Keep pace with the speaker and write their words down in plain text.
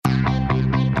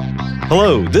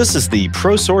Hello, this is the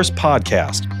ProSource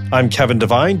Podcast. I'm Kevin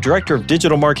Devine, Director of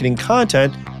Digital Marketing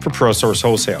Content for ProSource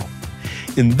Wholesale.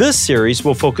 In this series,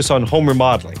 we'll focus on home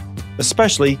remodeling,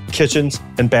 especially kitchens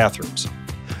and bathrooms.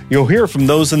 You'll hear from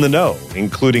those in the know,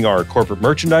 including our corporate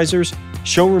merchandisers,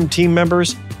 showroom team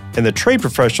members, and the trade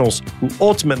professionals who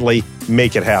ultimately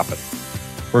make it happen.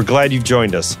 We're glad you've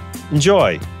joined us.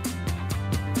 Enjoy.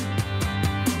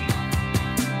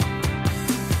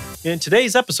 In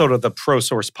today's episode of the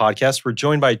ProSource Podcast, we're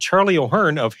joined by Charlie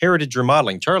O'Hearn of Heritage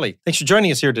Remodeling. Charlie, thanks for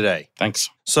joining us here today. Thanks.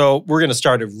 So we're going to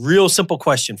start a real simple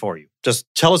question for you. Just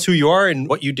tell us who you are and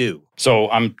what you do.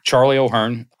 So I'm Charlie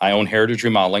O'Hearn. I own Heritage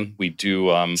Remodeling. We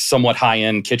do somewhat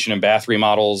high-end kitchen and bath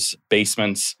remodels,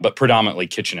 basements, but predominantly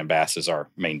kitchen and baths is our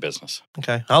main business.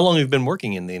 Okay. How long have you been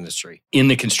working in the industry? In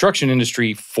the construction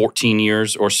industry, 14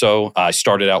 years or so. I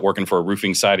started out working for a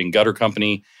roofing, siding, gutter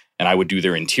company, and I would do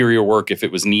their interior work if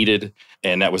it was needed.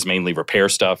 And that was mainly repair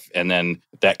stuff. And then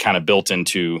that kind of built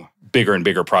into bigger and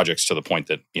bigger projects to the point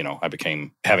that, I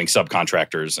became having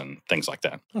subcontractors and things like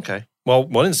that. Okay. Well,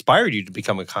 what inspired you to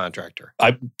become a contractor?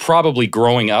 I probably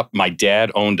growing up, my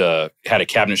dad had a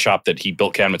cabinet shop that he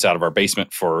built cabinets out of our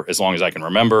basement for as long as I can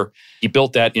remember. He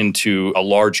built that into a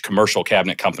large commercial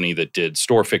cabinet company that did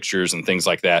store fixtures and things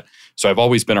like that. So I've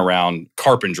always been around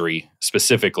carpentry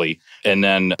specifically. And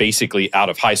then basically out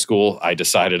of high school, I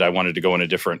decided I wanted to go in a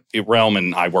different realm,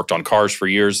 and I worked on cars for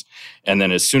years. And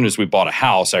then as soon as we bought a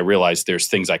house, I realized there's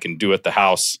things I can do at the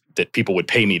house that people would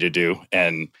pay me to do,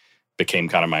 and became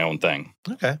kind of my own thing.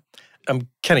 Okay. I'm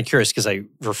kind of curious because I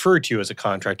refer to you as a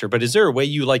contractor, but is there a way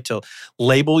you like to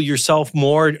label yourself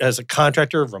more as a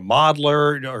contractor,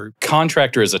 remodeler, or?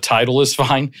 Contractor as a title is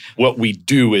fine. What we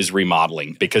do is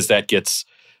remodeling, because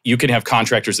you can have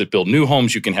contractors that build new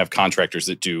homes. You can have contractors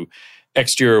that do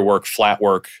exterior work, flat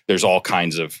work. There's all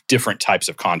kinds of different types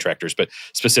of contractors, but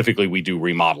specifically we do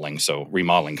remodeling. So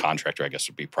remodeling contractor, I guess,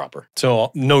 would be proper. So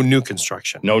no new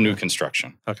construction? No new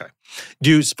construction. Okay. Do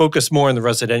you focus more on the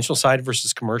residential side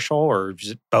versus commercial, or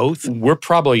is it both? We're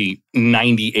probably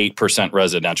 98%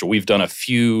 residential. We've done a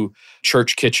few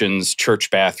church kitchens, church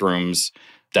bathrooms.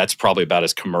 That's probably about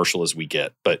as commercial as we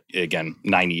get. But again,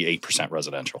 98%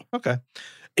 residential. Okay.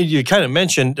 You kind of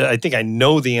mentioned, I think I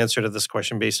know the answer to this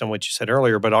question based on what you said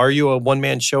earlier, but are you a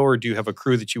one-man show, or do you have a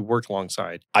crew that you work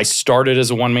alongside? I started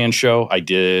as a one-man show. I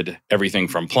did everything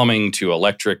from plumbing to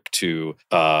electric to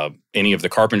any of the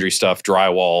carpentry stuff,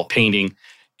 drywall, painting.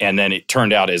 And then it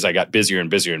turned out as I got busier and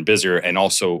busier and busier, and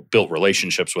also built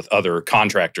relationships with other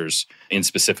contractors in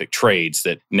specific trades,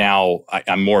 that now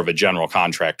I'm more of a general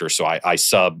contractor. So I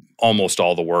sub almost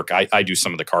all the work. I do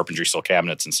some of the carpentry, still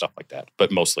cabinets and stuff like that,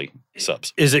 but mostly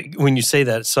subs. Is it, when you say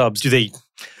that subs, do they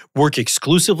work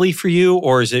exclusively for you,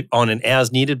 or is it on an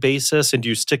as-needed basis? And do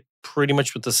you stick pretty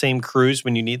much with the same crews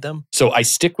when you need them? So I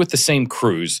stick with the same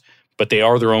crews, but they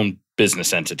are their own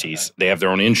business entities. They have their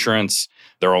own insurance,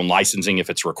 their own licensing if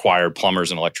it's required.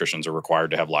 Plumbers and electricians are required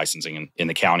to have licensing in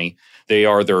the county. They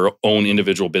are their own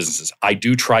individual businesses. I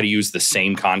do try to use the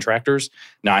same contractors.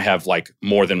 Now I have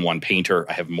more than one painter.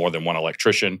 I have more than one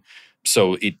electrician.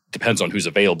 So it depends on who's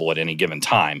available at any given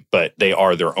time, but they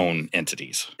are their own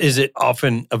entities. Is it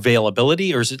often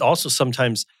availability, or is it also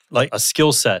sometimes like a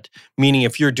skill set? Meaning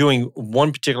if you're doing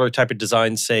one particular type of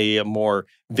design, say a more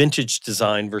vintage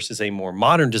design versus a more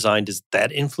modern design, does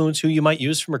that influence who you might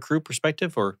use from a crew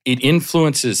perspective? Or it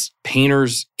influences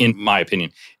painters, in my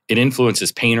opinion. It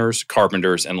influences painters,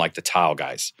 carpenters, and the tile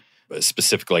guys,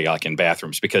 specifically in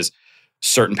bathrooms, because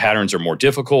certain patterns are more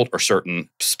difficult, or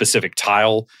certain specific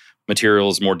tile material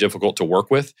is more difficult to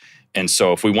work with. And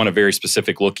so if we want a very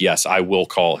specific look, yes, I will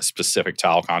call a specific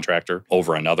tile contractor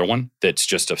over another one that's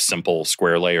just a simple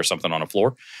square lay or something on a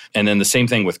floor. And then the same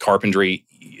thing with carpentry,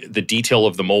 the detail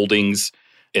of the moldings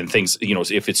and things,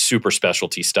 if it's super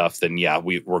specialty stuff, then yeah,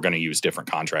 we're going to use different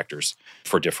contractors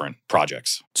for different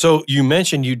projects. So you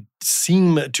mentioned you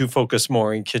seem to focus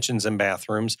more in kitchens and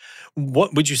bathrooms.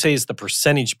 What would you say is the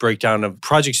percentage breakdown of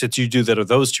projects that you do that are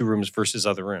those two rooms versus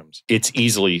other rooms? It's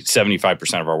easily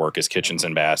 75% of our work is kitchens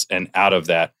and baths. And out of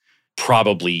that,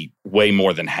 probably way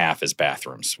more than half is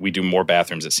bathrooms. We do more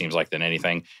bathrooms, it seems like, than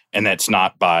anything. And that's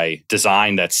not by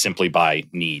design, that's simply by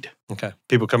need. Okay.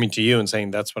 People coming to you and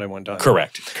saying, that's what I want done.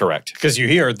 Correct. Because you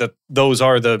hear that those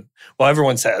are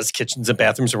everyone says kitchens and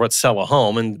bathrooms are what sell a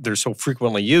home, and they're so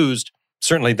frequently used.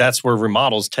 Certainly that's where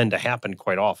remodels tend to happen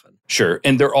quite often. Sure.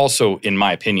 And they're also, in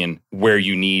my opinion, where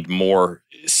you need more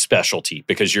specialty,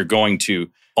 because you're going to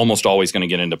almost always going to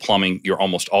get into plumbing. You're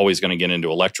almost always going to get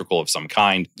into electrical of some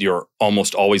kind. You're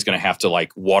almost always going to have to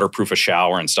like waterproof a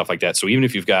shower and stuff like that. So even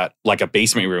if you've got like a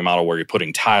basement remodel where you're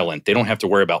putting tile in, they don't have to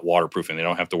worry about waterproofing. They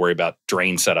don't have to worry about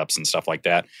drain setups and stuff like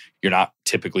that. You're not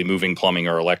typically moving plumbing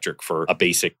or electric for a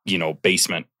basic,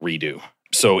 basement redo.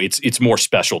 So it's more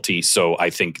specialty. So I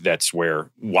think that's why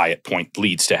it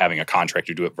leads to having a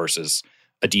contractor do it versus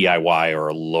a DIY or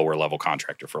a lower level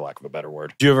contractor, for lack of a better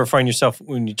word. Do you ever find yourself,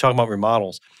 when you talk about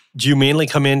remodels, do you mainly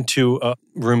come into a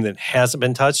room that hasn't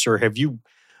been touched, or do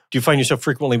you find yourself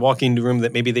frequently walking into a room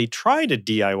that maybe they tried a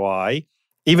DIY,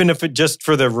 even if it just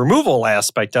for the removal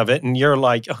aspect of it, and you're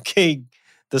like, okay,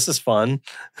 this is fun?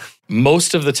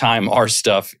 Most of the time, our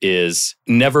stuff is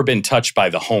never been touched by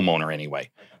the homeowner anyway.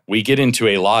 We get into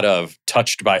a lot of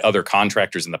touched by other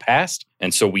contractors in the past.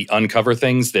 And so we uncover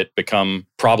things that become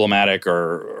problematic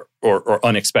or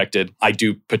unexpected. I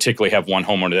do particularly have one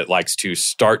homeowner that likes to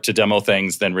start to demo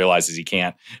things, then realizes he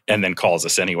can't, and then calls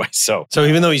us anyway. So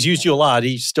even though he's used you a lot,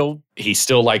 he still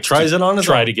likes tries it on his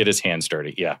try own. to get his hands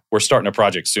dirty. Yeah. We're starting a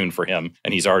project soon for him,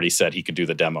 and he's already said he could do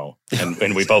the demo.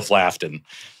 And we both laughed and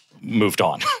moved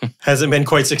on. Hasn't been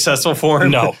quite successful for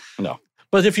him? No.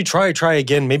 But if you try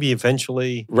again, maybe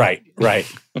eventually. Right.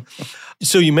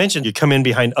 So you mentioned you come in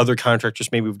behind other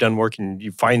contractors, maybe we've done work, and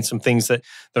you find some things that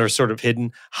are sort of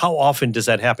hidden. How often does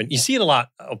that happen? You see it a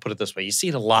lot. I'll put it this way. You see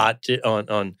it a lot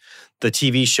on the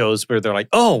TV shows where they're like,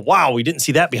 oh, wow, we didn't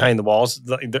see that behind the walls.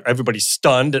 Everybody's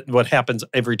stunned at what happens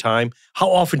every time. How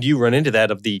often do you run into that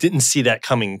of the didn't see that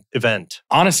coming event?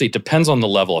 Honestly, it depends on the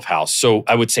level of house. So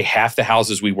I would say half the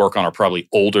houses we work on are probably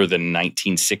older than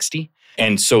 1960.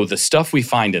 And so the stuff we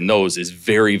find in those is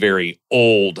very, very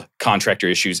old contractor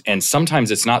issues. And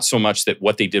sometimes it's not so much that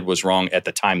what they did was wrong at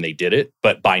the time they did it,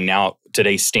 but by now,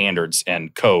 today's standards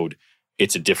and code,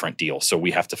 it's a different deal. So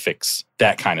we have to fix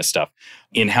that kind of stuff.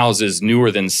 In houses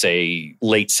newer than, say,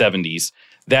 late 70s,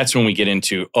 that's when we get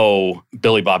into,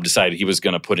 Billy Bob decided he was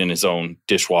going to put in his own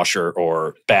dishwasher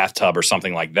or bathtub or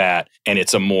something like that. And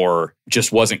it's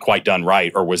just wasn't quite done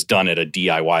right or was done at a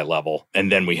DIY level.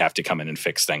 And then we have to come in and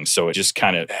fix things. So it just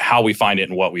kind of how we find it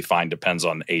and what we find depends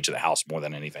on the age of the house more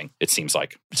than anything, it seems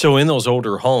like. So in those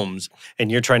older homes,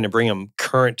 and you're trying to bring them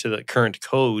current to the current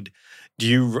code, do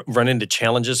you run into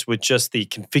challenges with just the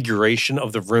configuration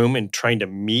of the room and trying to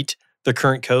meet the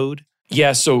current code?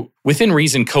 Yeah, so within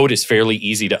reason, code is fairly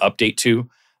easy to update to.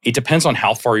 It depends on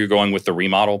how far you're going with the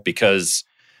remodel because,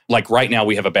 like right now,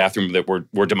 we have a bathroom that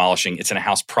we're demolishing. It's in a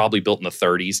house probably built in the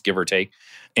 30s, give or take.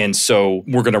 And so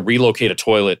we're going to relocate a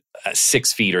toilet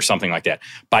 6 feet or something like that.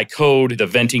 By code, the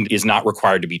venting is not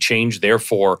required to be changed.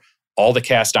 Therefore, all the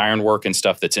cast iron work and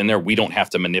stuff that's in there, we don't have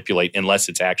to manipulate unless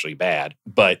it's actually bad.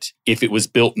 But if it was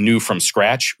built new from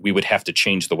scratch, we would have to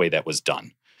change the way that was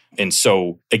done. And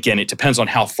so, again, it depends on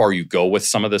how far you go with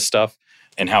some of this stuff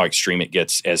and how extreme it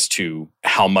gets as to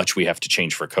how much we have to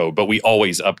change for code. But we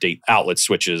always update outlet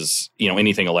switches.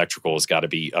 Anything electrical has got to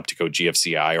be up to code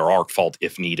GFCI or arc fault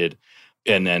if needed.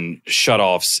 And then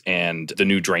shutoffs and the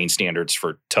new drain standards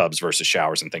for tubs versus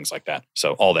showers and things like that.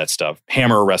 So all that stuff.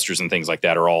 Hammer arresters and things like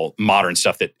that are all modern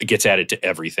stuff that gets added to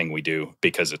everything we do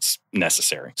because it's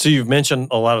necessary. So you've mentioned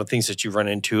a lot of things that you run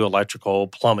into, electrical,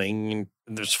 plumbing,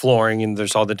 there's flooring, and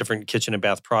there's all the different kitchen and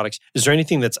bath products. Is there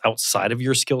anything that's outside of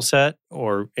your skill set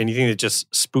or anything that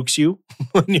just spooks you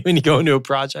when you go into a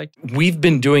project? We've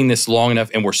been doing this long enough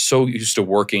and we're so used to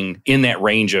working in that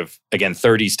range of, again,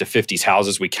 30s to 50s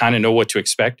houses. We kind of know what to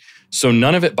expect. So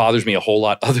none of it bothers me a whole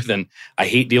lot other than I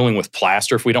hate dealing with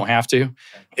plaster if we don't have to.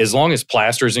 As long as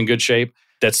plaster is in good shape,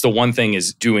 that's the one thing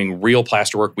is doing real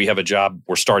plaster work. We have a job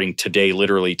we're starting today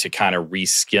literally to kind of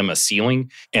re-skim a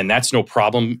ceiling. And that's no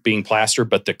problem being plaster,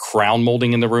 but the crown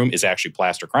molding in the room is actually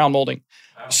plaster crown molding.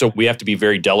 So we have to be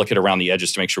very delicate around the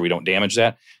edges to make sure we don't damage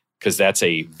that because that's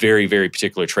a very, very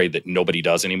particular trade that nobody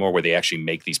does anymore where they actually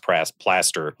make these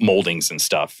plaster moldings and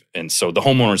stuff. And so the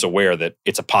homeowner is aware that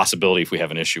it's a possibility if we have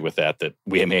an issue with that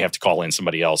we may have to call in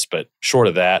somebody else. But short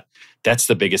of that, that's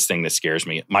the biggest thing that scares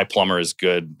me. My plumber is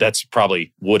good. That's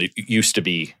probably what it used to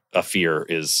be a fear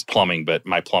is plumbing, but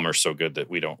my plumber's so good that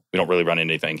we don't really run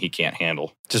into anything he can't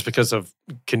handle. Just because of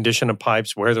condition of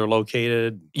pipes, where they're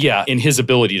located? Yeah, and his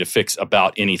ability to fix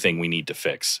about anything we need to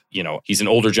fix. He's an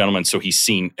older gentleman, so he's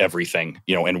seen everything,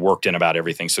 and worked in about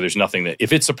everything. So there's nothing that,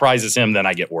 if it surprises him, then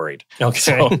I get worried. Okay.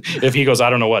 So if he goes, I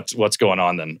don't know what's going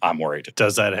on, then I'm worried.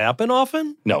 Does that happen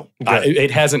often? No,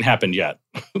 it hasn't happened yet.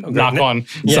 Okay. Knock on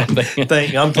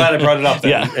something. I'm glad I brought it up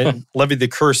then. Yeah. And levied the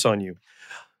curse on you.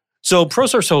 So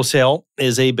ProSource Wholesale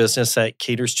is a business that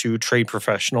caters to trade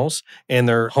professionals and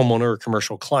their homeowner or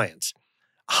commercial clients.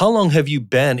 How long have you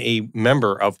been a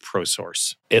member of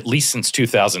ProSource? At least since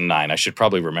 2009. I should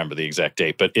probably remember the exact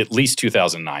date, but at least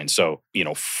 2009. So,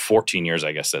 14 years,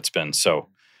 I guess that's been. So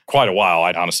quite a while.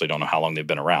 I honestly don't know how long they've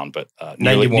been around, but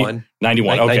 91.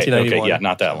 91. Okay. Yeah,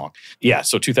 not that So- long. Yeah.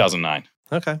 So 2009.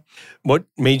 Okay. What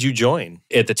made you join?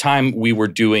 At the time, we were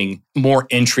doing more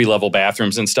entry-level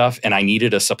bathrooms and stuff, and I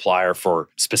needed a supplier for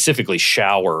specifically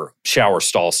shower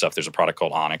stall stuff. There's a product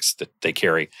called Onyx that they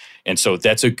carry. And so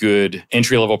that's a good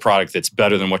entry-level product that's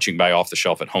better than what you can buy off the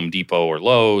shelf at Home Depot or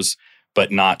Lowe's, but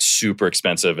not super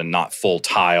expensive and not full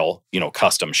tile,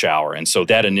 custom shower. And so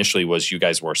that initially was you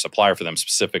guys were a supplier for them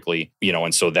specifically,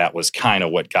 and so that was kind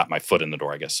of what got my foot in the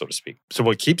door, I guess, so to speak. So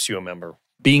what keeps you a member?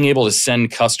 Being able to send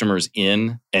customers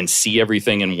in and see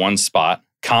everything in one spot,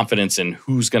 confidence in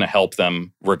who's going to help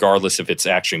them, regardless if it's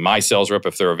actually my sales rep,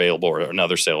 if they're available, or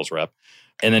another sales rep.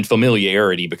 And then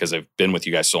familiarity, because I've been with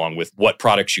you guys so long, with what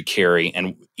products you carry.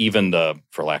 And even the,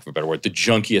 for lack of a better word, the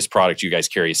junkiest product you guys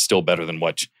carry is still better than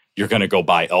what you're going to go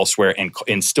buy elsewhere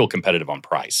and still competitive on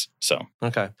price. So,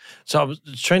 okay. So I was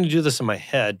trying to do this in my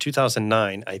head.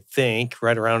 2009, I think,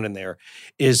 right around in there,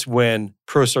 is when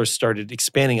ProSource started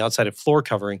expanding outside of floor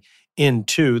covering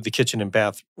into the kitchen and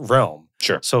bath realm.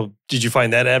 Sure. So did you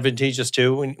find that advantageous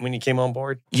too when you came on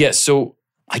board? Yeah. So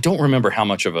I don't remember how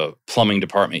much of a plumbing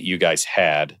department you guys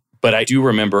had. But I do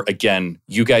remember, again,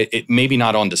 you guys, it maybe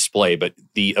not on display, but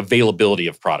the availability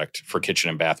of product for kitchen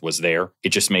and bath was there. It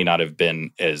just may not have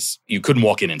been you couldn't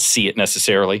walk in and see it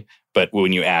necessarily. But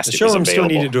when you asked, the it was available. The showroom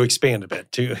still needed to expand a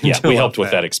bit too. Yeah, we helped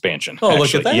with that expansion. Oh, actually.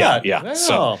 Look at that. Yeah. Wow.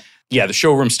 So, the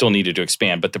showroom still needed to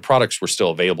expand, but the products were still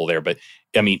available there. But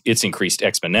I mean, it's increased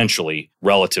exponentially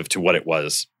relative to what it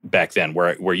was back then,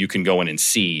 where you can go in and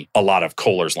see a lot of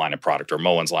Kohler's line of product or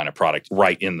Moen's line of product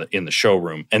right in the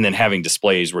showroom, and then having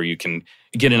displays where you can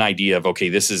get an idea of, okay,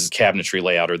 this is cabinetry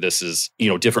layout, or this is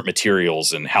different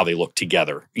materials and how they look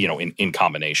together, in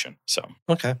combination. So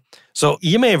okay, so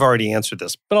you may have already answered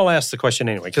this, but I'll ask the question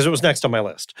anyway because it was next on my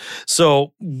list.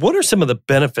 So, what are some of the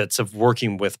benefits of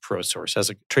working with ProSource as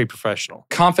a trade professional?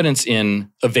 Confidence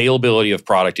in availability of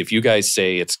product. If you guys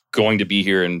say it's going to be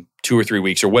here in 2 or 3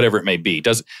 weeks or whatever it may be,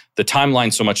 the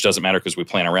timeline so much doesn't matter because we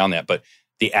plan around that, but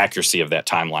the accuracy of that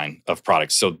timeline of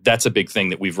products. So that's a big thing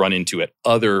that we've run into at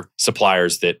other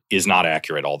suppliers that is not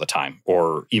accurate all the time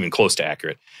or even close to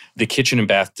accurate. The kitchen and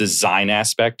bath design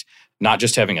aspect, not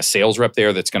just having a sales rep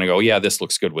there that's going to go, yeah, this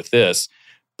looks good with this,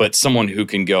 but someone who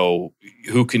can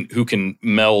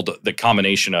meld the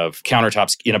combination of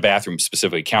countertops in a bathroom,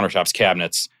 specifically countertops,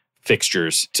 cabinets,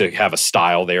 fixtures, to have a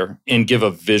style there and give a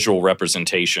visual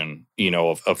representation,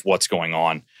 of what's going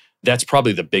on. That's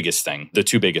probably the biggest thing, the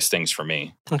two biggest things for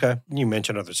me. Okay. You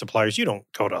mentioned other suppliers. You don't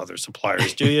go to other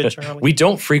suppliers, do you, Charlie? We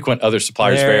don't frequent other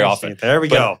suppliers very often. There we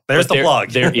go. There's the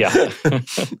plug. Yeah.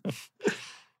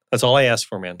 That's all I ask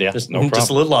for, man. Yeah, no problem.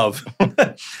 Just a little love.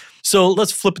 So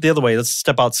let's flip it the other way. Let's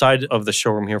step outside of the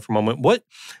showroom here for a moment. What,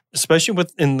 especially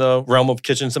within the realm of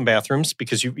kitchens and bathrooms,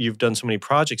 because you've done so many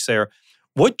projects there,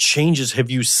 what changes have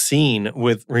you seen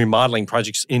with remodeling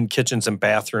projects in kitchens and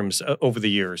bathrooms over the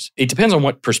years? It depends on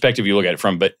what perspective you look at it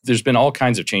from, but there's been all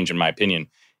kinds of change, in my opinion,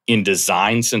 in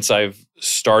design since I've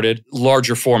started.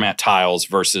 Larger format tiles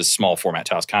versus small format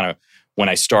tiles. Kind of when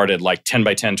I started, like 10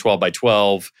 by 10, 12 by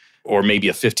 12, or maybe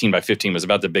a 15 by 15 was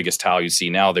about the biggest tile you see.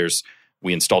 Now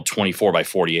we installed 24 by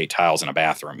 48 tiles in a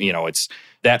bathroom.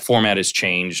 That format has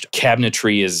changed.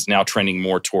 Cabinetry is now trending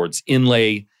more towards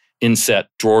inlay, inset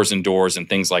drawers and doors and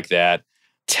things like that.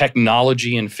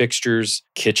 Technology and fixtures,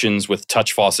 kitchens with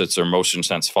touch faucets or motion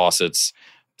sense faucets,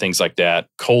 things like that.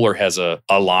 Kohler has a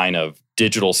line of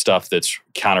digital stuff that's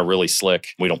kind of really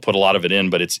slick. We don't put a lot of it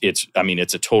in, but it's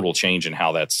a total change in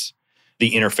how that's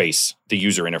the interface, the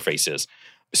user interface is.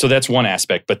 So that's one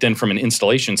aspect. But then from an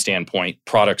installation standpoint,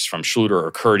 products from Schluter or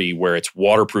Curdy, where it's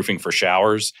waterproofing for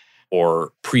showers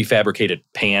or prefabricated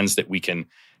pans that we can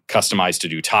customize to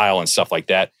do tile and stuff like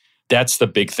that. That's the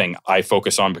big thing I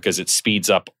focus on because it speeds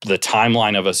up the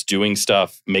timeline of us doing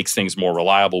stuff, makes things more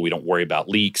reliable. We don't worry about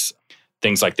leaks,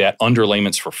 things like that.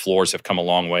 Underlayments for floors have come a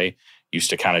long way. Used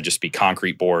to kind of just be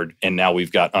concrete board. And now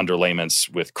we've got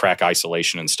underlayments with crack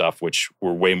isolation and stuff, which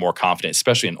we're way more confident,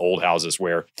 especially in old houses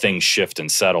where things shift and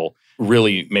settle.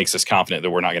 Really makes us confident that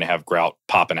we're not going to have grout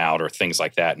popping out or things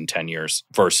like that in 10 years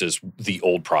versus the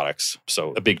old products.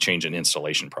 So a big change in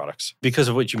installation products. Because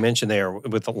of what you mentioned there,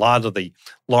 with a lot of the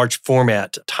large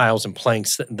format tiles and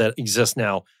planks that exist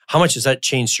now, how much has that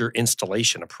changed your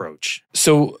installation approach?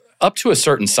 So up to a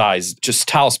certain size, just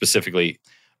tile specifically,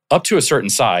 up to a certain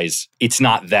size, it's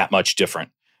not that much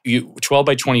different. 12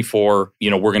 by 24,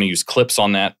 we're going to use clips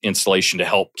on that installation to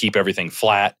help keep everything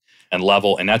flat. and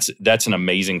level. And that's an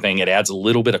amazing thing. It adds a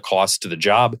little bit of cost to the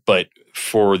job, but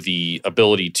for the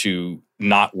ability to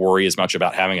not worry as much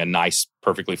about having a nice,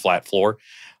 perfectly flat floor.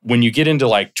 When you get into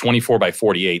like 24 by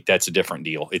 48, that's a different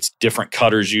deal. It's different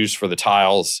cutters used for the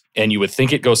tiles. And you would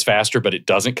think it goes faster, but it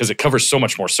doesn't because it covers so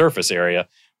much more surface area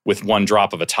with one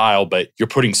drop of a tile, but you're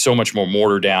putting so much more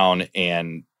mortar down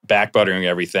and back buttering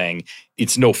everything.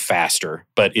 It's no faster,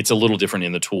 but it's a little different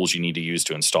in the tools you need to use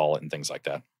to install it and things like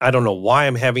that. I don't know why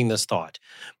I'm having this thought,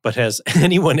 but has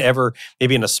anyone ever,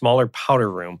 maybe in a smaller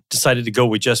powder room, decided to go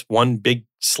with just one big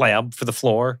slab for the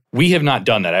floor? We have not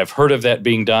done that. I've heard of that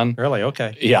being done. Really?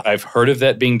 Okay. Yeah, I've heard of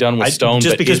that being done with stone.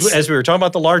 Just because as we were talking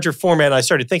about the larger format, I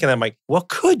started thinking, I'm like, well,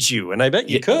 could you? And I bet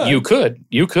you could.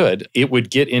 You could. It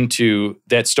would get into,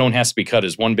 that stone has to be cut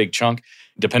as one big chunk.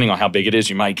 Depending on how big it is,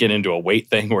 you might get into a weight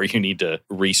thing where you need to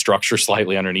restructure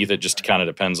slightly underneath it. Just kind of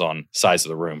depends on size of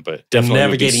the room, but definitely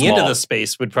navigating into the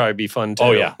space would probably be fun too.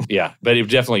 Oh yeah. But it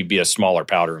would definitely be a smaller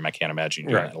powder room. I can't imagine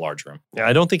doing it in a large room. Yeah,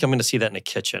 I don't think I'm going to see that in a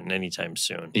kitchen anytime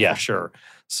soon. Yeah, for sure.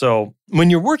 So when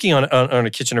you're working on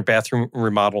a kitchen or bathroom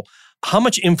remodel, how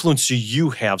much influence do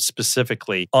you have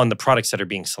specifically on the products that are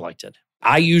being selected?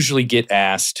 I usually get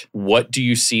asked, what do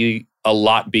you see a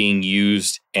lot being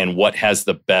used and what has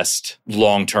the best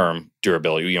long-term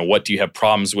durability? What do you have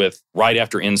problems with right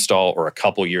after install or a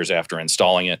couple years after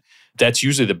installing it? That's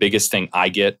usually the biggest thing I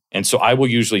get. And so I will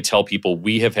usually tell people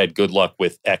we have had good luck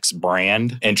with X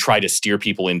brand and try to steer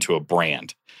people into a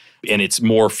brand. And it's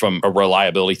more from a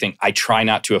reliability thing. I try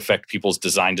not to affect people's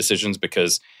design decisions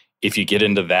because if you get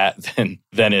into that,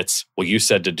 then it's, well, you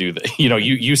said to do that.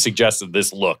 You suggested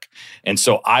this look. And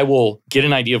so I will get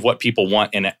an idea of what people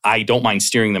want, and I don't mind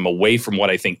steering them away from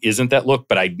what I think isn't that look,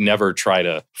 but I never try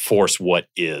to force what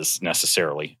is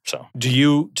necessarily. So, do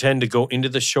you tend to go into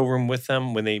the showroom with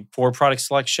them for product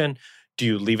selection? Do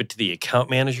you leave it to the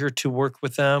account manager to work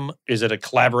with them? Is it a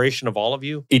collaboration of all of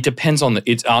you? It depends on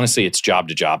it's job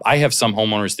to job. I have some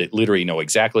homeowners that literally know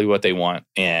exactly what they want,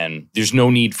 and there's no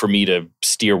need for me to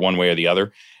steer one way or the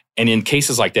other. And in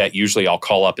cases like that, usually I'll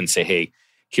call up and say, hey,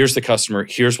 here's the customer.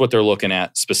 Here's what they're looking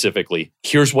at specifically.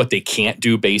 Here's what they can't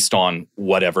do based on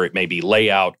whatever it may be,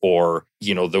 layout or,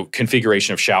 the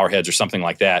configuration of shower heads or something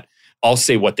like that. I'll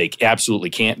say what they absolutely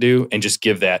can't do and just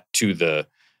give that to the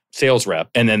sales rep,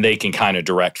 and then they can kind of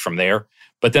direct from there.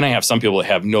 But then I have some people that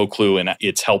have no clue, and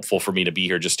it's helpful for me to be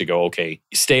here just to go, okay,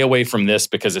 stay away from this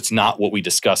because it's not what we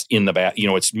discussed in the back.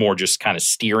 It's more just kind of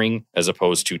steering as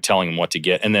opposed to telling them what to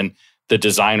get. And then the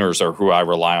designers are who I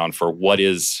rely on for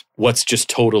what's just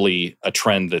totally a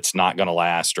trend that's not going to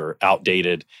last or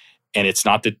outdated. And it's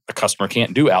not that a customer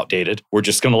can't do outdated. We're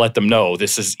just going to let them know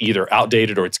this is either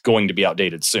outdated or it's going to be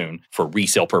outdated soon for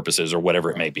resale purposes or whatever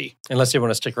it may be. Unless they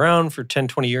want to stick around for 10,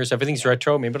 20 years, everything's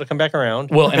retro, maybe it'll come back around.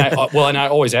 And I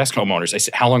always ask homeowners, I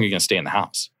say, how long are you going to stay in the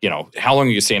house? How long are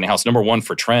you going to stay in the house? Number one,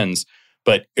 for trends,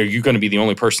 but are you going to be the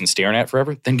only person staring at it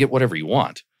forever? Then get whatever you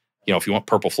want. If you want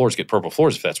purple floors, get purple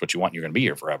floors if that's what you want. You're going to be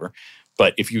here forever.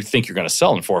 But if you think you're going to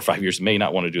sell in 4 or 5 years, you may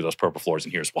not want to do those purple floors,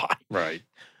 and here's why. Right.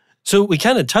 So we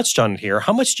kind of touched on it here.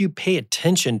 How much do you pay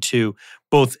attention to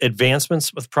both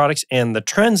advancements with products and the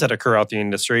trends that occur out the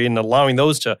industry and allowing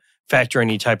those to factor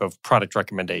any type of product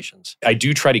recommendations? I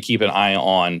do try to keep an eye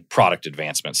on product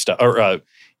advancement stuff, or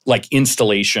like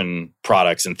installation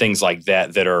products and things like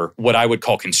that are what I would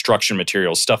call construction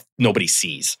materials, stuff nobody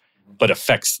sees, but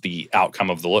affects the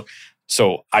outcome of the look.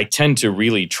 So I tend to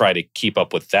really try to keep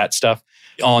up with that stuff.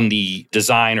 On the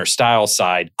design or style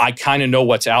side, I kind of know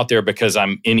what's out there because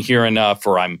I'm in here enough,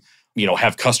 or I'm,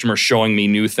 have customers showing me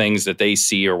new things that they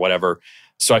see or whatever.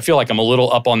 So I feel like I'm a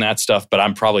little up on that stuff, but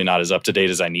I'm probably not as up to date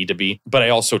as I need to be. But I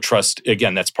also trust,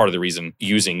 again, that's part of the reason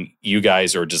using you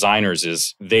guys or designers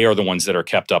is they are the ones that are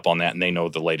kept up on that and they know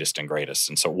the latest and greatest.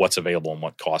 And so what's available and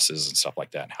what costs is and stuff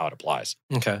like that and how it applies.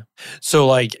 Okay. So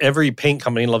like every paint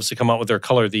company loves to come out with their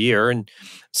color of the year. And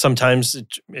sometimes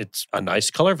it's a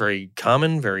nice color, very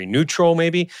common, very neutral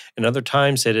maybe. And other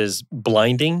times it is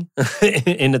blinding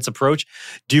in its approach.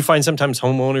 Do you find sometimes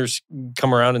homeowners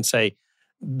come around and say,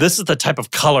 this is the type of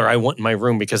color I want in my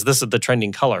room because this is the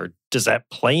trending color? Does that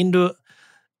play into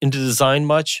design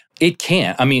much? It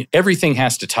can. I mean, everything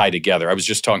has to tie together. I was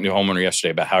just talking to a homeowner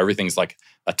yesterday about how everything's like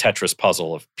a Tetris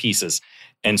puzzle of pieces.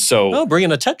 And so...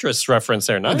 bringing a Tetris reference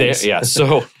there. Nice.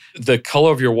 So the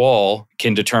color of your wall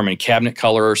can determine cabinet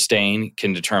color or stain,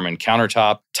 can determine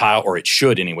countertop, tile, or it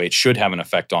should anyway. It should have an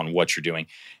effect on what you're doing.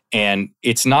 And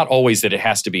it's not always that it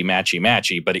has to be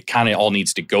matchy-matchy, but it kind of all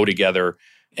needs to go together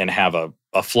and have a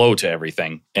a flow to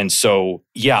everything. And so,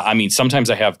 yeah, I mean, sometimes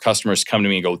I have customers come to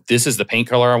me and go, this is the paint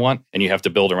color I want, and you have to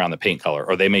build around the paint color.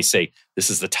 Or they may say, this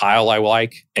is the tile I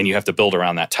like, and you have to build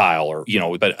around that tile. Or,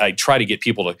 but I try to get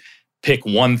people to pick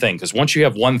one thing, because once you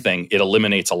have one thing, it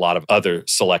eliminates a lot of other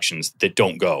selections that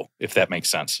don't go, if that makes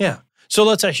sense. Yeah. So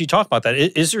let's actually talk about that.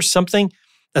 Is there something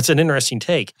that's an interesting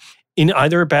take in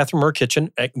either a bathroom or a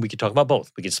kitchen? We could talk about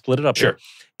both. We could split it up. Sure. Here.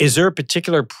 Is there a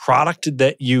particular product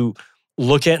that you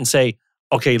look at and say,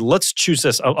 okay, let's choose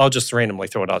this? I'll just randomly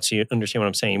throw it out so you understand what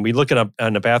I'm saying. We look at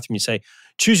a bathroom, you say,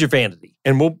 choose your vanity.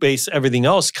 And we'll base everything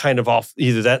else kind of off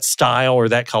either that style or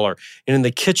that color. And in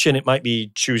the kitchen, it might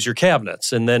be choose your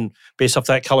cabinets. And then based off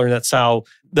that color and that style,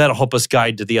 that'll help us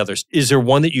guide to the others. Is there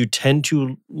one that you tend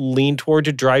to lean toward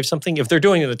to drive something? If they're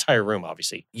doing an entire room,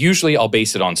 obviously. Usually I'll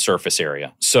base it on surface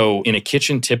area. So in a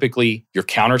kitchen, typically your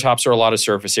countertops are a lot of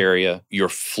surface area. Your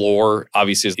floor,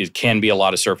 obviously, it can be a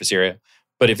lot of surface area.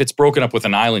 But if it's broken up with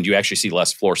an island, you actually see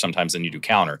less floor sometimes than you do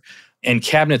counter. And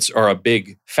cabinets are a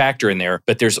big factor in there,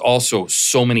 but there's also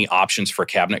so many options for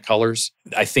cabinet colors.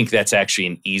 I think that's actually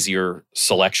an easier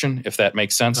selection, if that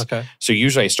makes sense. Okay. So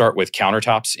usually I start with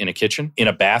countertops in a kitchen. In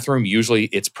a bathroom, usually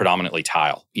it's predominantly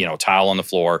tile. Tile on the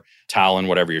floor, tile in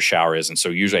whatever your shower is. And so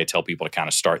usually I tell people to kind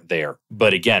of start there.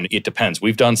 But again, it depends.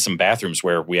 We've done some bathrooms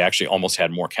where we actually almost had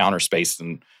more counter space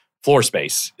than floor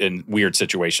space in weird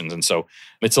situations. And so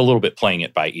it's a little bit playing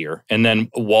it by ear. And then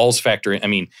walls factor in. I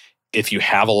mean, if you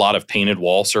have a lot of painted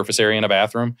wall surface area in a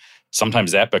bathroom,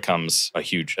 sometimes that becomes a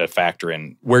huge factor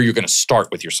in where you're going to start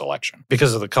with your selection.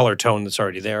 Because of the color tone that's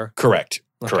already there? Correct.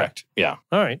 Okay. Correct. Yeah.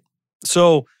 All right.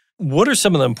 So what are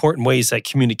some of the important ways that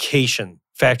communication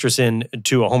factors in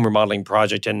to a home remodeling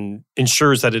project and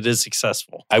ensures that it is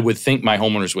successful? I would think my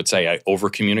homeowners would say I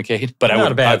over-communicate, but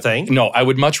Not a bad thing. No, I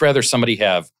would much rather somebody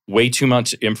have way too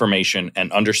much information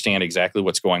and understand exactly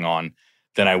what's going on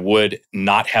than I would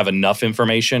not have enough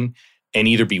information and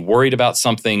either be worried about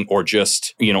something or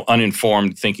just,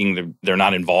 uninformed, thinking they're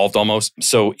not involved almost.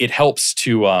 So it helps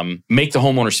to make the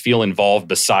homeowners feel involved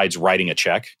besides writing a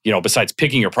check, besides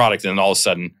picking your product and then all of a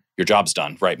sudden your job's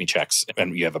done, write me checks,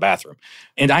 and you have a bathroom.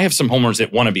 And I have some homeowners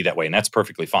that want to be that way, and that's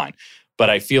perfectly fine. But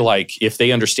I feel like if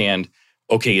they understand,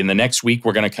 okay, in the next week,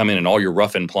 we're going to come in and all your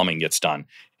rough-in plumbing gets done.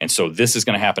 And so this is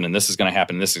going to happen, and this is going to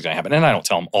happen, and this is going to happen. And I don't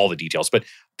tell them all the details, but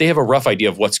they have a rough idea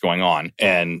of what's going on,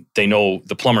 and they know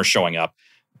the plumber's showing up.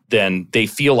 Then they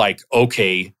feel like,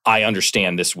 okay, I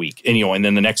understand this week. And, and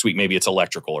then the next week, maybe it's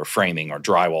electrical or framing or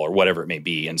drywall or whatever it may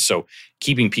be. And so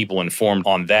keeping people informed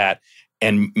on that,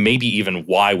 and maybe even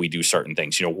why we do certain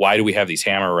things. Why do we have these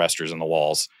hammer arresters in the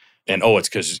walls? And, it's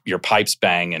because your pipes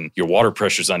bang and your water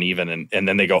pressure's uneven. And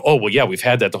then they go, oh, well, yeah, we've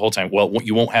had that the whole time. Well,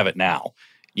 you won't have it now.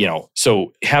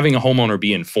 So having a homeowner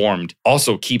be informed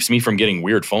also keeps me from getting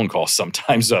weird phone calls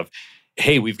sometimes of,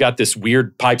 hey, we've got this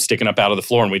weird pipe sticking up out of the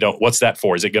floor and what's that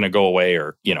for? Is it going to go away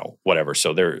or, whatever.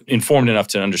 So they're informed enough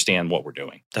to understand what we're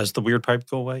doing. Does the weird pipe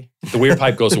go away? The weird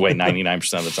pipe goes away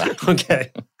 99% of the time.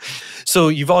 Okay. So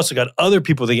you've also got other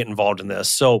people that get involved in this.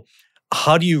 So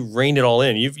how do you rein it all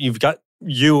in? You've got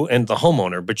you and the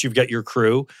homeowner, but you've got your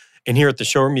crew. And here at the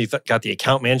showroom, you've got the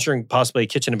account manager and possibly a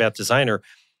kitchen and bath designer.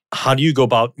 How do you go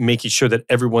about making sure that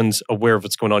everyone's aware of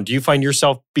what's going on? Do you find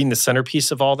yourself being the centerpiece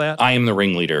of all that? I am the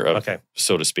ringleader of,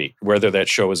 so to speak. Whether that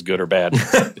show is good or bad,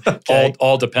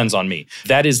 all depends on me.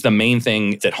 That is the main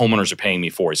thing that homeowners are paying me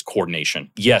for is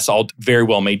coordination. Yes, I'll very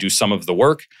well may do some of the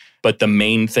work, but the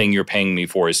main thing you're paying me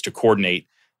for is to coordinate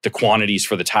the quantities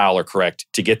for the tile are correct,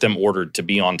 to get them ordered to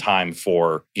be on time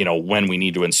for, when we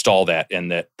need to install that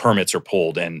and that permits are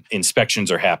pulled and inspections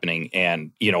are happening.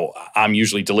 And, I'm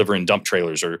usually delivering dump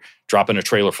trailers or dropping a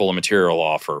trailer full of material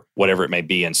off or whatever it may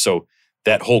be. And so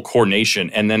that whole coordination,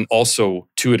 and then also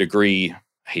to a degree,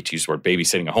 I hate to use the word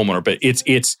babysitting a homeowner, but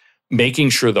it's making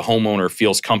sure the homeowner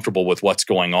feels comfortable with what's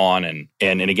going on.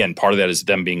 And again, part of that is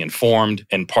them being informed.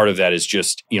 And part of that is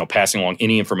just, passing along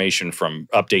any information from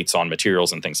updates on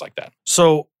materials and things like that.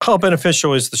 So how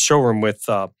beneficial is the showroom with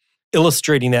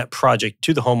illustrating that project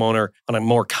to the homeowner on a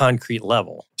more concrete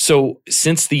level? So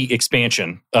since the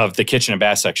expansion of the kitchen and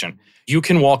bath section, you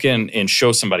can walk in and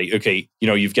show somebody, okay,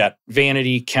 you've got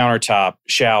vanity, countertop,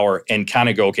 shower, and kind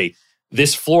of go, okay,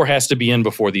 this floor has to be in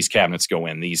before these cabinets go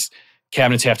in. These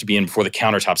cabinets have to be in before the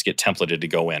countertops get templated to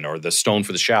go in, or the stone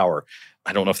for the shower.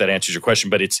 I don't know if that answers your question,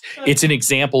 but it's an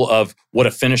example of what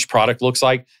a finished product looks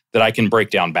like that I can break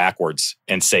down backwards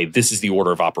and say, this is the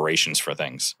order of operations for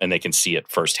things, and they can see it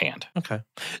firsthand. Okay.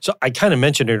 So I kind of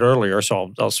mentioned it earlier,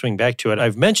 so I'll swing back to it.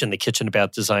 I've mentioned the kitchen and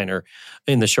bath designer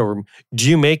in the showroom. Do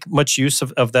you make much use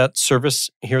of that service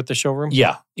here at the showroom?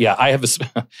 Yeah. I have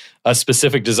a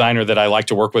specific designer that I like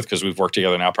to work with because we've worked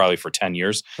together now probably for 10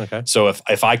 years. Okay. So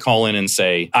if I call in and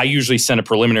say, I usually send a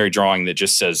preliminary drawing that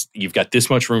just says, you've got this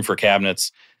much room for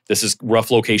cabinets, this is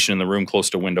rough location in the room, close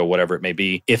to window, whatever it may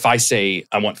be. If I say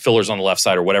I want fillers on the left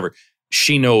side or whatever,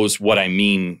 she knows what I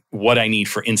mean, what I need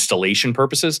for installation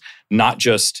purposes, not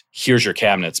just here's your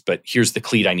cabinets, but here's the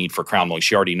cleat I need for crown molding.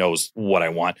 She already knows what I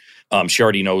want. She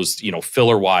already knows,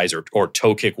 filler wise or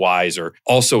toe kick wise, or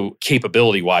also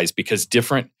capability wise, because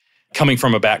coming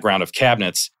from a background of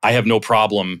cabinets, I have no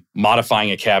problem modifying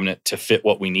a cabinet to fit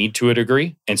what we need to a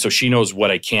degree. And so she knows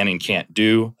what I can and can't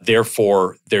do.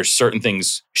 Therefore, there's certain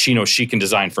things she knows she can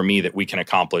design for me that we can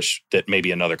accomplish that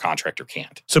maybe another contractor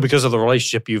can't. So because of the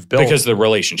relationship you've built. Because of the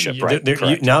relationship,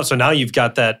 right. Now you've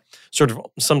got that sort of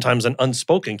sometimes an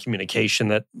unspoken communication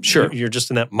that you're just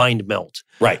in that mind melt.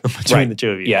 Right. Between the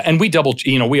two of you. Yeah. And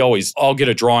I'll get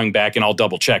a drawing back and I'll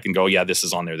double check and go, yeah, this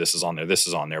is on there, this is on there, this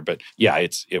is on there. But yeah,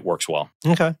 it works well.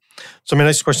 Okay. So my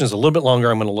next question is a little bit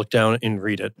longer. I'm going to look down and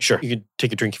read it. Sure. You can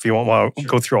take a drink if you want while I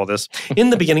go through all this. In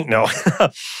the beginning, no.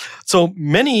 So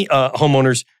many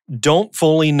homeowners don't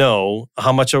fully know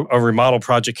how much a remodel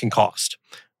project can cost.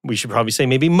 We should probably say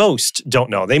maybe most don't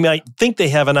know. They might think they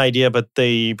have an idea, but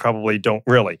they probably don't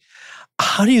really.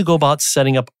 How do you go about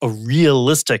setting up a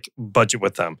realistic budget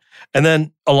with them? And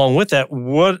then along with that,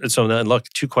 look,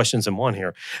 two questions in one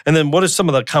here. And then what are some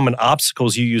of the common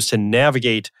obstacles you use to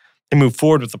navigate and move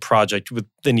forward with the project with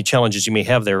any challenges you may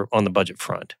have there on the budget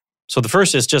front? So the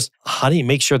first is just, how do you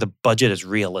make sure the budget is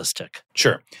realistic?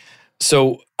 Sure.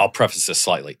 So I'll preface this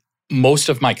slightly. Most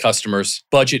of my customers,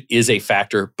 budget is a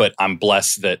factor, but I'm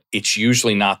blessed that it's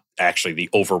usually not actually the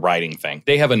overriding thing.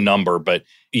 They have a number, but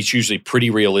it's usually pretty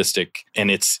realistic and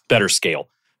it's better scale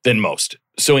than most.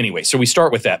 So anyway, we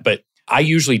start with that, but I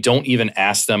usually don't even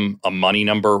ask them a money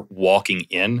number walking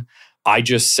in. I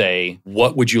just say,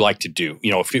 what would you like to do?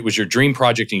 If it was your dream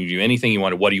project and you do anything you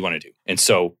wanted, what do you want to do? And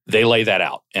so they lay that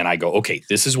out and I go, okay,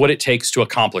 this is what it takes to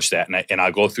accomplish that. And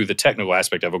I'll go through the technical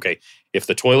aspect of, okay, if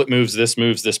the toilet moves, this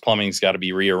plumbing's got to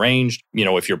be rearranged.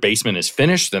 If your basement is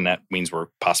finished, then that means we're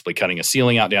possibly cutting a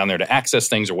ceiling out down there to access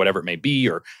things or whatever it may be,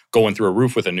 or going through a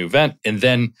roof with a new vent. And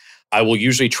then I will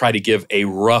usually try to give a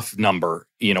rough number,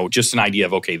 just an idea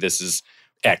of, okay, this is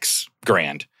X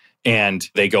grand. And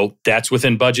they go, that's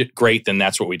within budget. Great. Then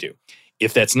that's what we do.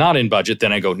 If that's not in budget,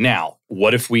 then I go, now,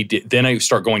 what if we did? Then I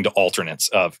start going to alternates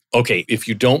of, okay, if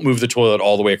you don't move the toilet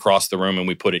all the way across the room and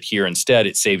we put it here instead,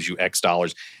 it saves you X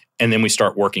dollars. And then we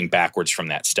start working backwards from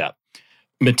that step.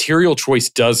 Material choice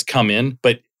does come in,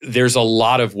 but there's a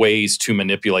lot of ways to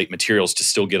manipulate materials to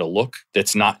still get a look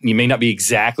that's not, you may not be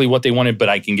exactly what they wanted, but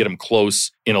I can get them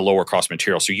close in a lower cost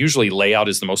material. So usually layout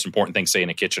is the most important thing, say in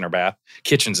a kitchen or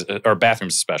kitchens or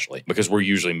bathrooms especially, because we're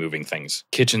usually moving things.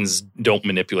 Kitchens don't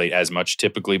manipulate as much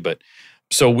typically, but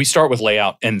so we start with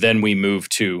layout and then we move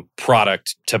to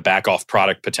product to back off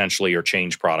product potentially or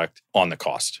change product on the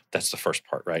cost. That's the first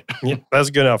part, right? Yeah, that's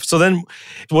good enough. So then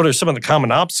what are some of the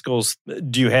common obstacles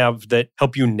do you have that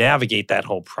help you navigate that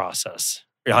whole process?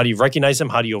 How do you recognize them?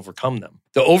 How do you overcome them?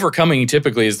 The overcoming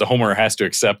typically is the homeowner has to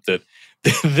accept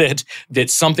that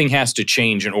something has to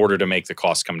change in order to make the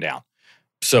cost come down.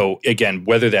 So again,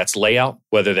 whether that's layout,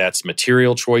 whether that's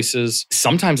material choices,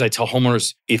 sometimes I tell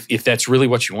homeowners, if that's really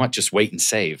what you want, just wait and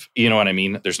save. You know what I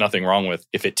mean? There's nothing wrong with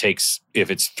if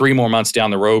it's 3 more months down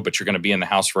the road, but you're going to be in the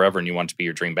house forever and you want it to be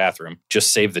your dream bathroom,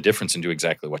 just save the difference and do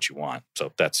exactly what you want.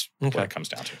 So that's what it comes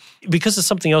down to. Because of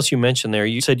something else you mentioned there,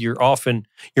 you said you're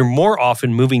more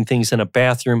often moving things in a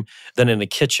bathroom than in a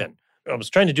kitchen. I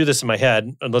was trying to do this in my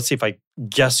head. Let's see if I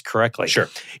guess correctly. Sure.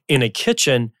 In a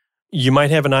kitchen, you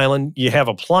might have an island, you have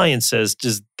appliances.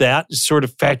 Does that sort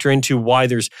of factor into why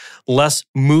there's less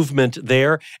movement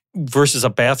there versus a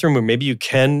bathroom where maybe you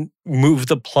can move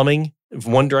the plumbing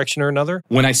one direction or another?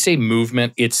 When I say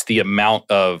movement, it's the amount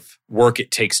of work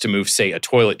it takes to move, say, a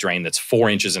toilet drain that's 4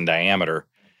 inches in diameter,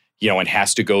 and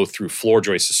has to go through floor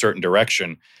joists a certain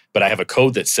direction. But I have a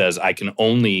code that says I can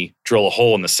only drill a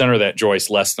hole in the center of that joist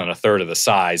less than a third of the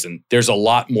size. And there's a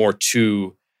lot more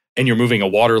to. And you're moving a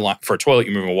water line. For a toilet,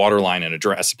 you're moving a water line and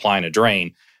a supply and a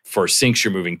drain. For sinks,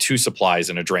 you're moving 2 supplies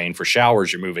and a drain. For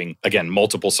showers, you're moving, again,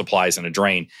 multiple supplies and a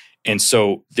drain. And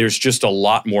so there's just a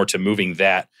lot more to moving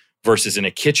that versus in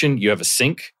a kitchen, you have a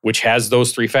sink, which has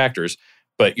those 3 factors,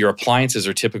 but your appliances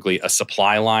are typically a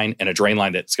supply line and a drain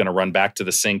line that's going to run back to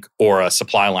the sink, or a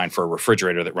supply line for a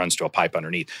refrigerator that runs to a pipe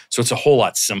underneath. So it's a whole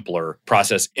lot simpler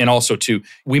process. And also too,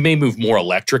 we may move more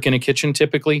electric in a kitchen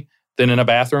typically than in a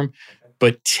bathroom,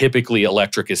 but typically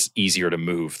electric is easier to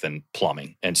move than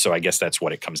plumbing. And so I guess that's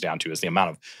what it comes down to, is the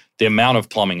amount of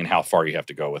plumbing and how far you have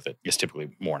to go with it is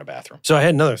typically more in a bathroom. So I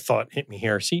had another thought hit me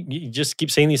here. See, you just keep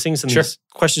saying these things and these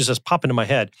questions just pop into my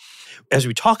head. As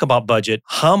we talk about budget,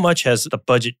 how much has the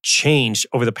budget changed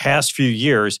over the past few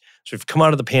years? So we've come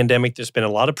out of the pandemic. There's been a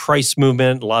lot of price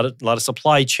movement, a lot of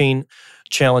supply chain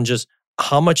challenges.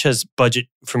 How much has budget,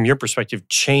 from your perspective,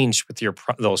 changed with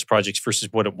those projects versus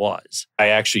what it was? I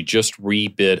actually just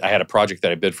rebid. I had a project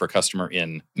that I bid for a customer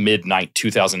in mid-2019.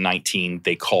 2019.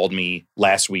 They called me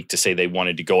last week to say they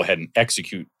wanted to go ahead and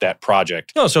execute that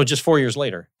project. No, so just 4 years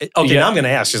later. Okay, now I'm going to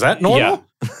ask, is that normal?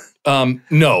 Yeah.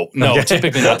 No, okay.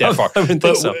 Typically not that far. I wouldn't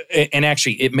think so. And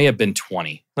actually, it may have been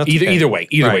 20. That's Either way,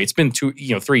 it's been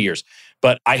 3 years.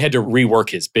 But I had to rework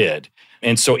his bid.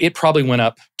 And so it probably went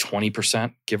up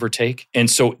 20%, give or take. And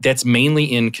so that's mainly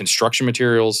in construction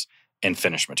materials and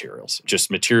finished materials.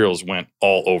 Just materials went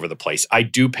all over the place. I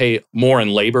do pay more in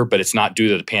labor, but it's not due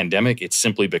to the pandemic. It's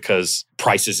simply because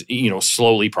prices,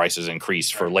 slowly prices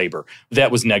increased for labor. That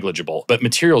was negligible. But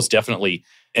materials definitely,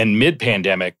 and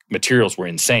mid-pandemic, materials were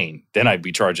insane. Then I'd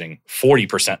be charging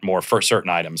 40% more for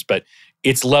certain items. But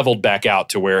it's leveled back out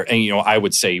to where, and I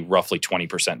would say roughly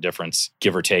 20% difference,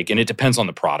 give or take. And it depends on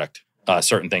the product.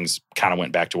 Certain things kind of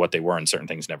went back to what they were, and certain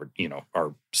things never,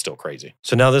 are still crazy.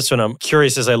 So now this one, I'm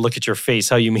curious as I look at your face,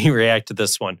 how you may react to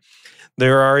this one.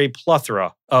 There are a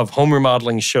plethora of home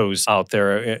remodeling shows out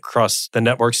there across the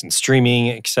networks and streaming,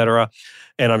 et cetera.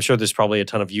 And I'm sure there's probably a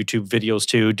ton of YouTube videos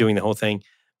too, doing the whole thing.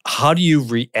 How do you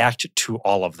react to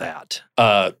all of that?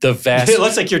 The vast... It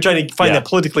looks like you're trying to find that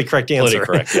politically correct answer.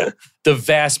 Politically correct, yeah. The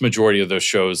vast majority of those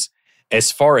shows, as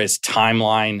far as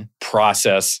timeline,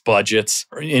 process, budgets,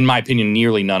 in my opinion,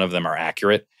 nearly none of them are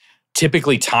accurate.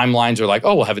 Typically, timelines are like,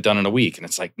 oh, we'll have it done in a week. And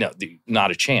it's like, no,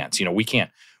 not a chance.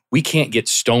 We can't get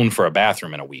stone for a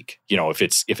bathroom in a week, if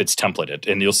it's templated.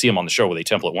 And you'll see them on the show where they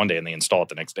template one day and they install it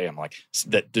the next day. I'm like,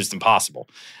 that is impossible.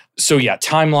 So yeah,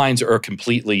 timelines are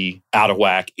completely out of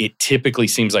whack. It typically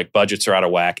seems like budgets are out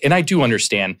of whack. And I do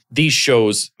understand these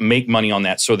shows make money on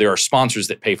that. So there are sponsors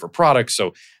that pay for products.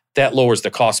 So that lowers the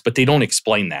cost, but they don't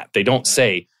explain that. They don't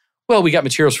say, well, we got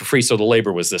materials for free, so the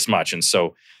labor was this much. And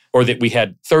so, or that we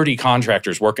had 30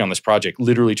 contractors working on this project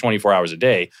literally 24 hours a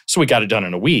day, so we got it done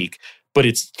in a week, but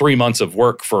it's 3 months of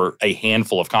work for a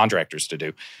handful of contractors to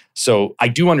do. So I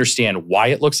do understand why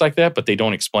it looks like that, but they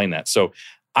don't explain that. So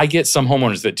I get some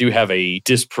homeowners that do have a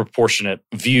disproportionate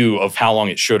view of how long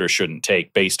it should or shouldn't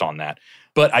take based on that.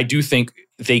 But I do think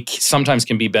they sometimes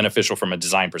can be beneficial from a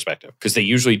design perspective, because they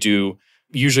usually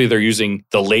they're using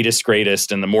the latest,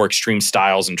 greatest, and the more extreme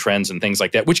styles and trends and things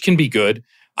like that, which can be good.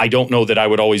 I don't know that I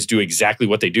would always do exactly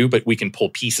what they do, but we can pull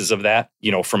pieces of that,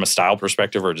 from a style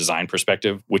perspective or a design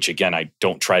perspective, which again, I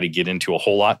don't try to get into a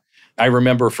whole lot. I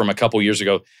remember from a couple years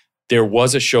ago, there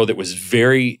was a show that was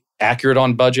very accurate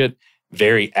on budget,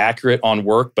 very accurate on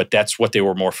work, but that's what they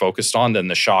were more focused on than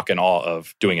the shock and awe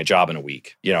of doing a job in a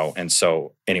week, And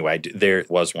so anyway, there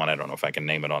was one, I don't know if I can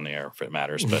name it on the air if it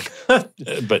matters, but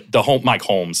but the Mike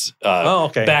Holmes,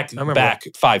 back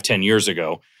 5-10 years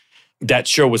ago, that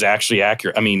show was actually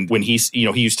accurate. I mean, when he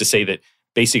used to say that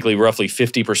basically roughly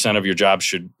 50% of your job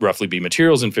should roughly be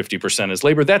materials and 50% is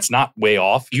labor. That's not way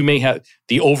off. You may have,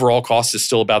 the overall cost is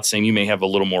still about the same. You may have a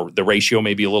little more, the ratio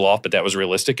may be a little off, but that was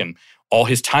realistic. And all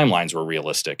his timelines were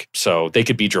realistic. So they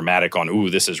could be dramatic on, ooh,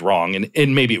 this is wrong.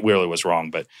 And maybe it really was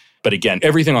wrong. But again,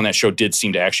 everything on that show did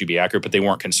seem to actually be accurate, but they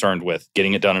weren't concerned with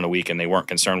getting it done in a week, and they weren't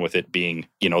concerned with it being,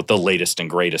 the latest and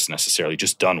greatest necessarily,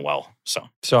 just done well.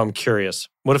 So I'm curious,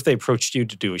 what if they approached you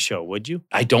to do a show? Would you?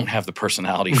 I don't have the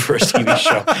personality for a TV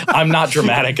show. I'm not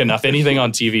dramatic enough. Anything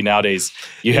on TV nowadays,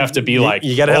 you have to be like,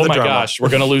 you gotta have oh my drama. Gosh, we're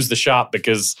going to lose the shop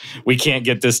because we can't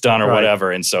get this done or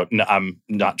whatever. And so I'm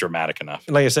not dramatic enough.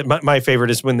 Like I said, my favorite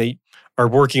is when they are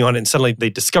working on it and suddenly they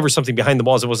discover something behind the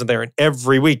walls that wasn't there. And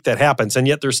every week that happens. And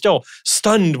yet they're still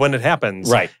stunned when it happens.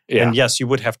 Right. Yeah. And yes, you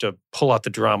would have to pull out the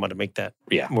drama to make that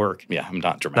work. Yeah, I'm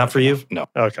not dramatic. Not for you? No.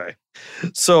 Okay.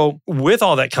 So with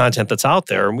all that content that's out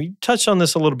there, and we touched on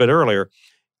this a little bit earlier,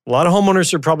 a lot of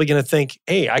homeowners are probably going to think,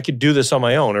 hey, I could do this on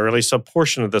my own, or at least a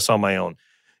portion of this on my own.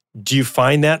 Do you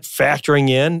find that factoring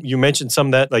in? You mentioned some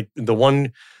of that, like the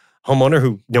one homeowner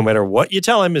who, no matter what you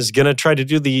tell him, is going to try to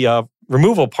do the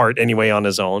removal part anyway on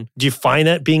his own. Do you find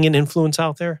that being an influence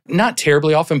out there? Not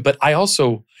terribly often, but I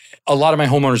also, a lot of my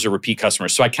homeowners are repeat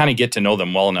customers. So I kind of get to know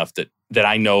them well enough that that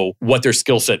I know what their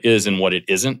skill set is and what it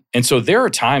isn't. And so there are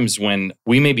times when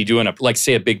we may be doing like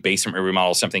say a big basement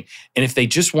remodel or something. And if they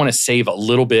just want to save a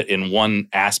little bit in one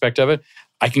aspect of it,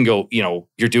 I can go,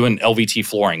 you're doing LVT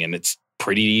flooring and it's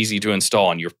pretty easy to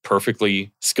install and you're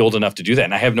perfectly skilled enough to do that.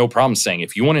 And I have no problem saying,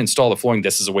 if you want to install the flooring,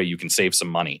 this is a way you can save some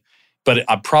money. But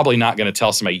I'm probably not going to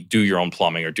tell somebody, do your own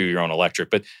plumbing or do your own electric.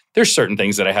 But there's certain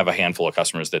things that I have a handful of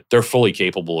customers that they're fully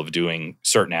capable of doing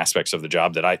certain aspects of the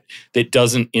job that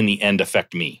doesn't in the end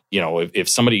affect me. If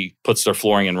somebody puts their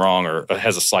flooring in wrong or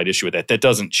has a slight issue with that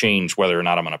doesn't change whether or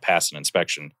not I'm going to pass an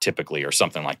inspection typically or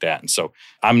something like that. And so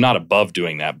I'm not above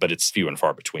doing that, but it's few and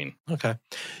far between. Okay.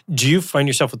 Do you find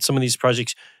yourself with some of these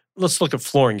projects? Let's look at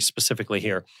flooring specifically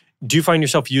here. Do you find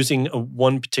yourself using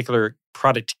one particular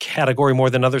product category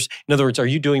more than others? In other words, are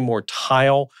you doing more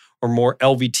tile or more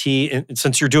LVT? And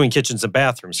since you're doing kitchens and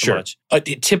bathrooms so much.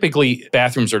 Typically,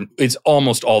 bathrooms it's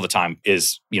almost all the time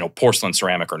is, porcelain,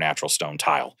 ceramic, or natural stone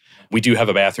tile. We do have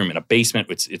a bathroom in a basement.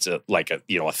 It's a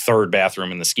third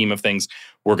bathroom in the scheme of things.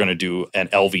 We're going to do an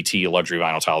LVT, a luxury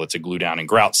vinyl tile that's a glue down and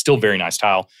grout. Still very nice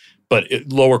tile, but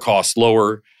lower cost,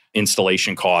 lower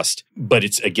installation cost, but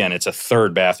it's a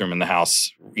third bathroom in the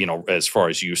house, as far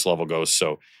as use level goes.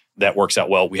 So that works out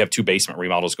well. We have 2 basement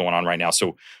remodels going on right now.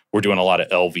 So we're doing a lot of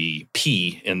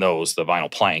LVP in those, the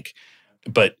vinyl plank.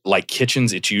 But like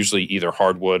kitchens, it's usually either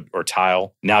hardwood or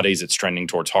tile. Nowadays, it's trending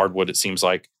towards hardwood, it seems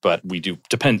like. But we do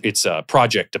it's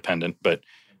project dependent, but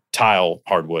tile,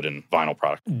 hardwood, and vinyl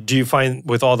product. Do you find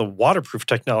with all the waterproof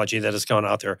technology that has gone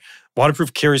out there,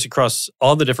 waterproof carries across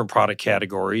all the different product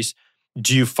categories?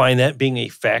 Do you find that being a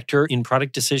factor in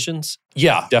product decisions?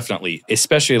 Yeah, definitely.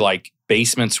 Especially like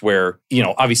basements where,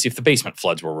 obviously if the basement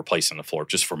floods, we're replacing the floor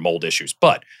just for mold issues.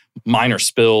 But minor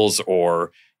spills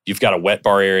or you've got a wet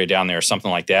bar area down there or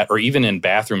something like that, or even in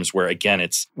bathrooms where, again,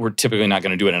 we're typically not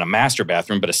going to do it in a master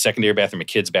bathroom, but a secondary bathroom, a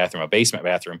kid's bathroom, a basement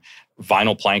bathroom,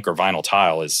 vinyl plank or vinyl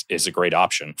tile is a great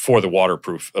option for the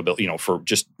waterproof ability, for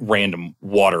just random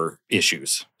water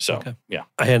issues. So, yeah.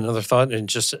 I had another thought and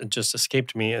just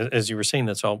escaped me as you were saying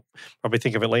that, so I'll probably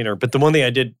think of it later. But the one thing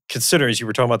I did consider as you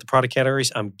were talking about the product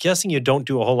categories, I'm guessing you don't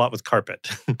do a whole lot with carpet.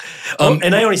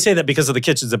 And I only say that because of the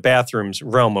kitchens and bathrooms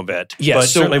realm of it, but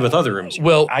certainly with other rooms.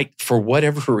 Well, for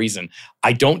whatever reason,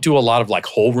 I don't do a lot of like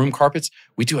whole room carpets.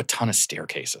 We do a ton of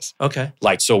staircases. Okay.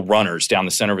 So runners down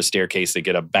the center of a staircase, they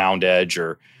get a bound edge,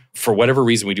 or for whatever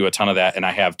reason, we do a ton of that. And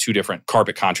I have 2 different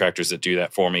carpet contractors that do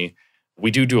that for me. We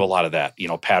do a lot of that,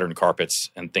 patterned carpets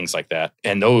and things like that.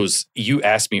 And those, you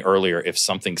asked me earlier if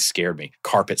something scared me.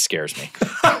 Carpet scares me.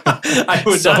 I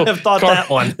would not have thought that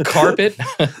one. Carpet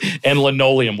and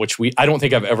linoleum, which I don't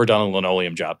think I've ever done a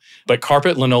linoleum job. But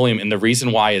carpet, linoleum, and the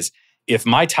reason why is if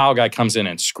my tile guy comes in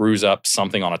and screws up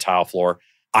something on a tile floor,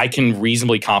 I can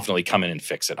reasonably confidently come in and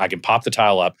fix it. I can pop the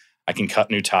tile up. I can cut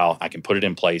new tile. I can put it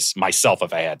in place myself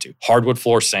if I had to. Hardwood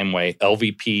floor, same way.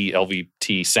 LVP,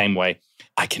 LVT, same way.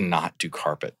 I cannot do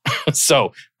carpet.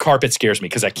 So carpet scares me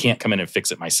because I can't come in and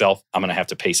fix it myself. I'm going to have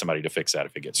to pay somebody to fix that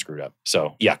if it gets screwed up.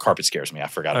 So yeah, carpet scares me. I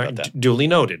forgot about that. Duly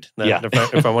noted. Yeah.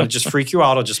 If I want to just freak you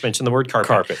out, I'll just mention the word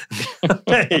carpet.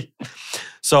 Okay.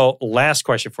 So last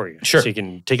question for you. Sure. So you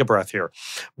can take a breath here.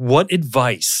 What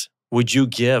advice would you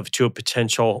give to a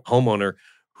potential homeowner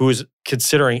who is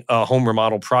considering a home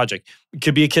remodel project? It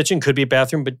could be a kitchen, could be a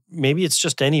bathroom, but maybe it's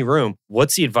just any room.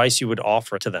 What's the advice you would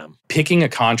offer to them? Picking a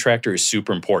contractor is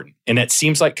super important. And it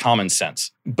seems like common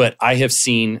sense. But I have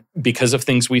seen, because of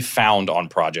things we've found on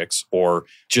projects or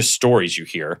just stories you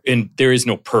hear, and there is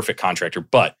no perfect contractor,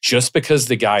 but just because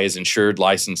the guy is insured,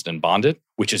 licensed, and bonded,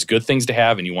 which is good things to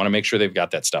have, and you want to make sure they've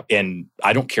got that stuff. And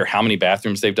I don't care how many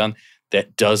bathrooms they've done,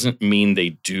 that doesn't mean they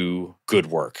do good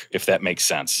work, if that makes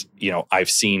sense. I've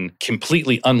seen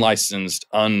completely unlicensed,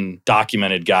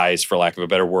 undocumented guys, for lack of a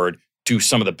better word, do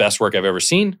some of the best work I've ever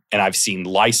seen. And I've seen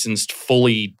licensed,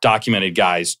 fully documented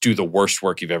guys do the worst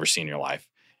work you've ever seen in your life.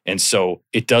 And so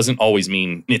it doesn't always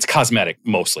mean it's cosmetic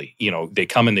mostly. They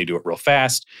come and they do it real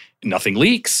fast. Nothing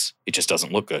leaks. It just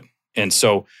doesn't look good. And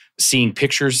so seeing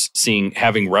pictures,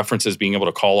 having references, being able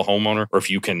to call a homeowner, or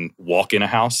if you can walk in a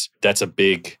house, that's a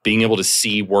big, being able to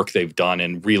see work they've done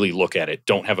and really look at it.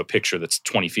 Don't have a picture that's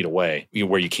 20 feet away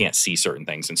where you can't see certain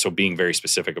things. And so being very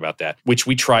specific about that, which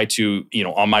we try to,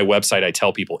 on my website, I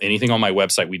tell people anything on my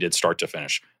website we did start to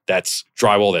finish. That's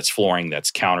drywall, that's flooring,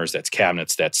 that's counters, that's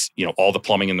cabinets, that's, all the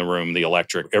plumbing in the room, the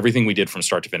electric, everything we did from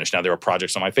start to finish. Now, there are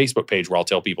projects on my Facebook page where I'll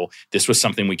tell people this was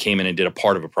something we came in and did a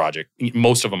part of a project.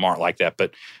 Most of them aren't like that,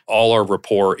 but all our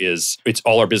rapport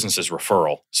all our business is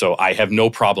referral. So I have no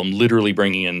problem literally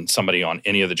bringing in somebody on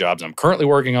any of the jobs I'm currently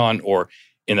working on, or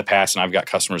in the past, and I've got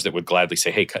customers that would gladly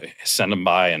say, hey, send them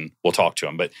by and we'll talk to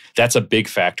them. But that's a big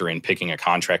factor in picking a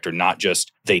contractor, not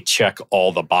just they check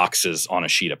all the boxes on a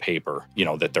sheet of paper,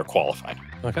 that they're qualified.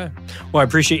 Okay. Well, I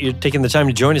appreciate you taking the time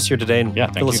to join us here today and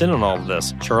fill us in on all of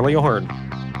this. Charlie O'Hearn.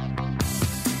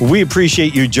 We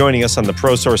appreciate you joining us on the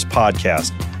ProSource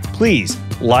podcast. Please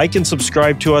like and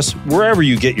subscribe to us wherever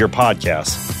you get your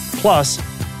podcasts. Plus,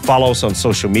 follow us on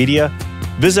social media,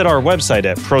 visit our website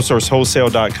at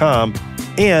ProSourceWholesale.com,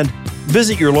 and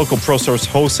visit your local ProSource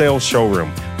Wholesale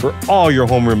showroom for all your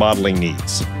home remodeling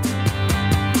needs.